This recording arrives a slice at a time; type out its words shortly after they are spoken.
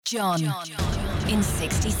Jon in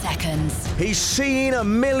 60 seconds. He's seen a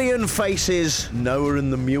million faces. Noah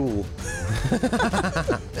and the mule.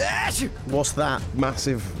 What's that?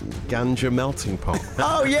 Massive ganja melting pot.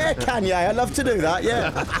 Oh yeah, Kanye. I'd love to do that. Yeah.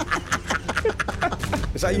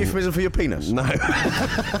 Is that a euphemism for your penis? No.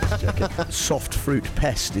 Soft fruit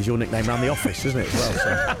pest is your nickname around the office, isn't it? As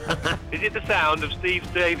well. So. Is it the sound of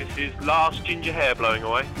Steve Davis's last ginger hair blowing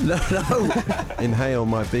away? No. Inhale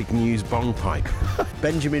my big news bong pipe.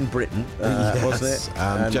 Benjamin Britten, Yes. wasn't it?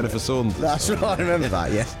 And Jennifer Saunders. That's right. I remember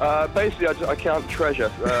that. Yes. Basically, I count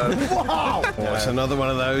treasure. Wow. Oh, it's another one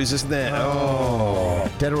of those, isn't it?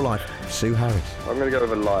 Oh. Dead or alive? Sue Harris. I'm going to go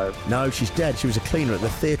with alive. No, she's dead. She was a cleaner at the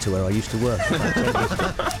theatre where I used to work.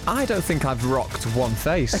 I don't think I've rocked one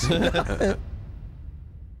face.